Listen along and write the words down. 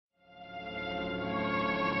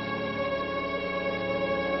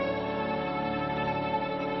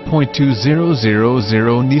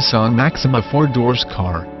3.2000 Nissan Maxima 4 doors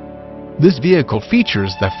car. This vehicle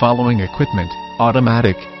features the following equipment: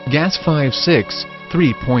 automatic, gas 5.6,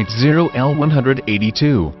 3.0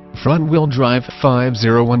 L182, front-wheel drive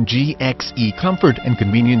 501GXE Comfort and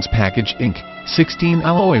Convenience Package Inc., 16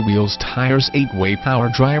 alloy wheels, tires, 8-way power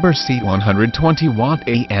driver seat, 120-watt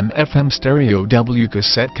AM/FM stereo, W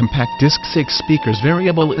cassette, compact disc, 6 speakers,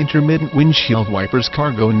 variable intermittent windshield wipers,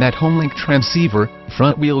 cargo net, homelink transceiver,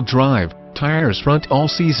 front-wheel drive, tires front all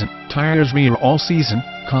season, tires rear all season,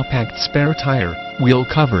 compact spare tire, wheel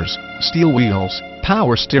covers, steel wheels,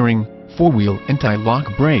 power steering, 4-wheel anti-lock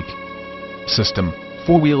brake system,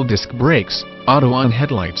 4-wheel disc brakes, auto-on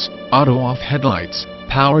headlights, auto-off headlights,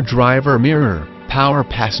 power driver mirror, power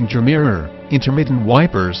passenger mirror, intermittent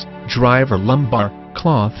wipers, driver lumbar,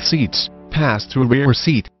 cloth seats, pass-through rear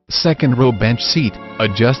seat, second row bench seat,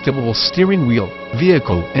 adjustable steering wheel,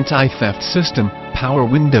 vehicle anti-theft system, power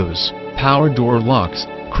windows, power door locks,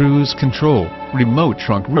 cruise control, remote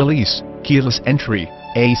trunk release, keyless entry,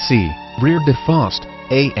 AC, rear defrost,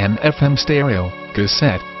 AM/FM stereo,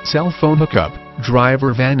 cassette, cell phone hookup,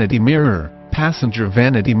 driver vanity mirror, passenger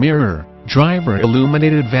vanity mirror, driver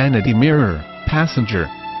illuminated vanity mirror, passenger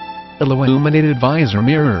illuminated visor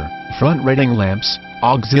mirror, front reading lamps,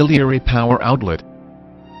 auxiliary power outlet,